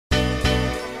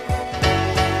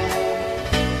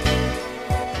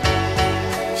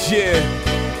Yeah.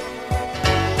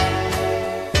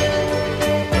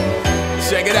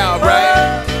 Check it out,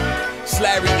 right? It's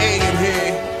Larry A in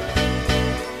here,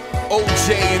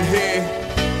 OJ in here,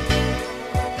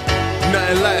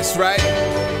 nothing less, right?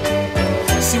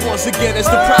 See, once again, it's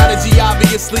the prodigy.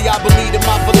 Obviously, I believe that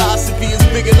my philosophy is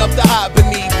big enough to hide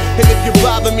beneath. And if you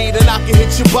bother me, then I can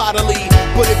hit you bodily.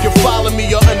 But if you follow me,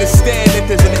 you'll understand that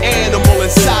there's an animal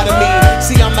inside of me.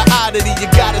 See, I'm the oddity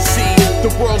you gotta see,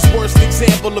 the world's worst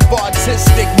example of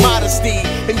artistic modesty.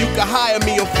 And you can hire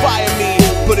me or fire me,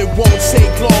 but it won't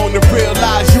take long to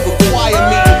realize you require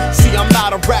me. See, I'm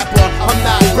not a rapper, I'm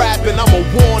not rapping, I'm a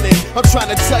warning. I'm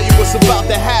trying to tell you what's about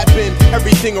to happen.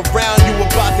 Everything around you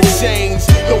about to change.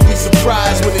 Don't be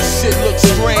surprised when this shit looks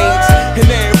strange. And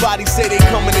everybody say they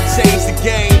coming to change the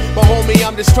game, but homie,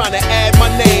 I'm just trying to add my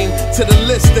name to the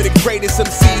list of the greatest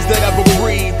MCs that ever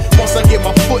breathed. Once I get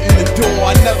my foot in the door,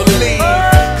 I never leave,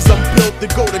 cause I'm built to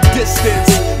go the distance.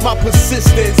 My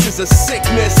persistence is a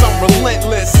sickness, I'm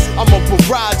relentless. I'm a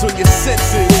barrage on your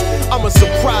senses, I'm a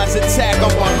surprise attack,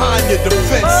 I'm behind your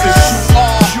defenses.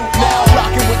 You are now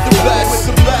rocking with the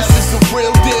best. This is the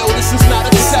real deal, this is not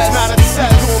a test.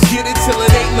 You gon' get it till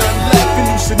it ain't nothing left, and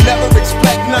you should never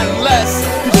expect nothing less.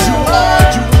 Cause you are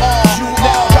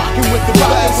now rocking with the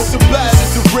best. This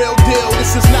is the real deal,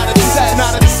 this is not a test.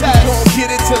 You gon' get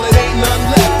it till it ain't nothing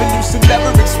left, and you should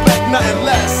never expect nothing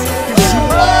less. Cause you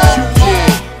are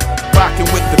rocking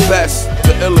with the best,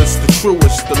 the illest, the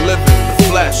truest, the living, the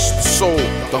flesh, the soul,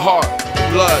 the heart, the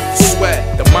blood, the sweat,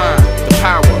 the mind, the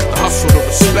power, the hustle, the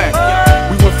respect.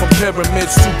 We went from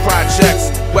pyramids to projects.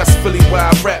 West Philly where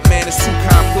I rap, man, it's too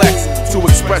complex to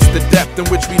express the depth in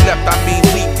which we left. I mean,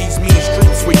 leap these mean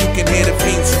streets where you can hear the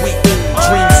fiends weep.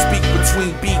 Dreams speak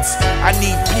between beats. I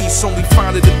need peace, only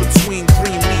find it in between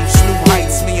green leaves. New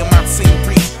heights, me and my team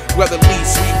reach. Whether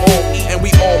least we all eat and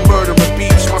we all murder and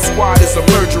beach. My squad is a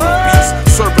murdering beast,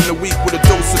 serving the week with a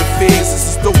dose of the fears.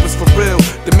 This is dope as for real,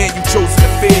 the man you chosen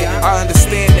to fear. I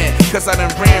understand that, cause I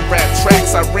done ran rap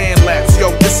tracks, I ran laps.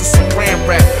 Yo, this is some ram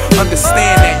rap,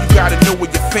 understand that. You gotta know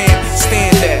where your fam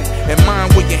stand at, and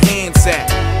mind where your hands at.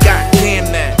 God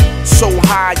damn that, so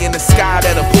high in the sky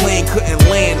that a plane couldn't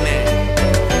land at.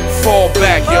 Fall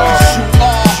back, y'all. You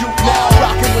are now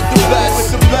rocking with the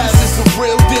best. This is the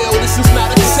real deal, this is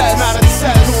not a test.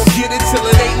 You gon' get it till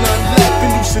it ain't nothing left,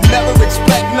 and you should never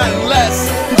expect nothing less.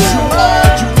 Cause you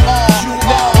are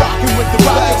now rocking with the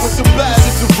best.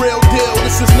 This is the real deal,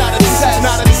 this is not a test.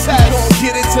 You gon'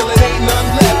 get it till it ain't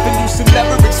nothing left, and you should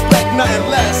never expect nothing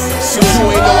less. So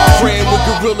you ain't know I ran with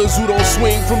gorillas who don't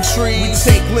swing from trees.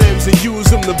 We take limbs and use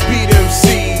them to beat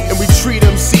MCs, and we treat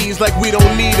MCs like we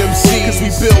don't need MCs. Cause we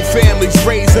build families,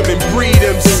 raise them and breed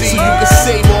MCs. So you can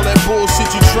save all that bullshit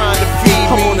you trying to feed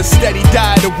me. I'm on a steady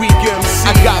diet of weak MC.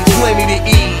 I got plenty to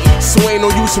eat, so ain't no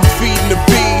use in feeding the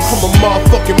beast. I'm a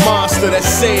motherfucking monster, that's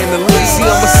saying the least. See,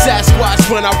 I'm a Sasquatch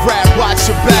when I rap, watch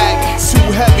your back. Too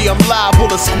heavy, I'm liable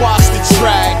to squash the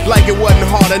track. Like it wasn't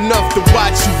hard enough to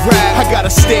watch you rap, I gotta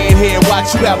stand here and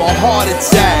watch you have a heart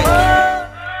attack.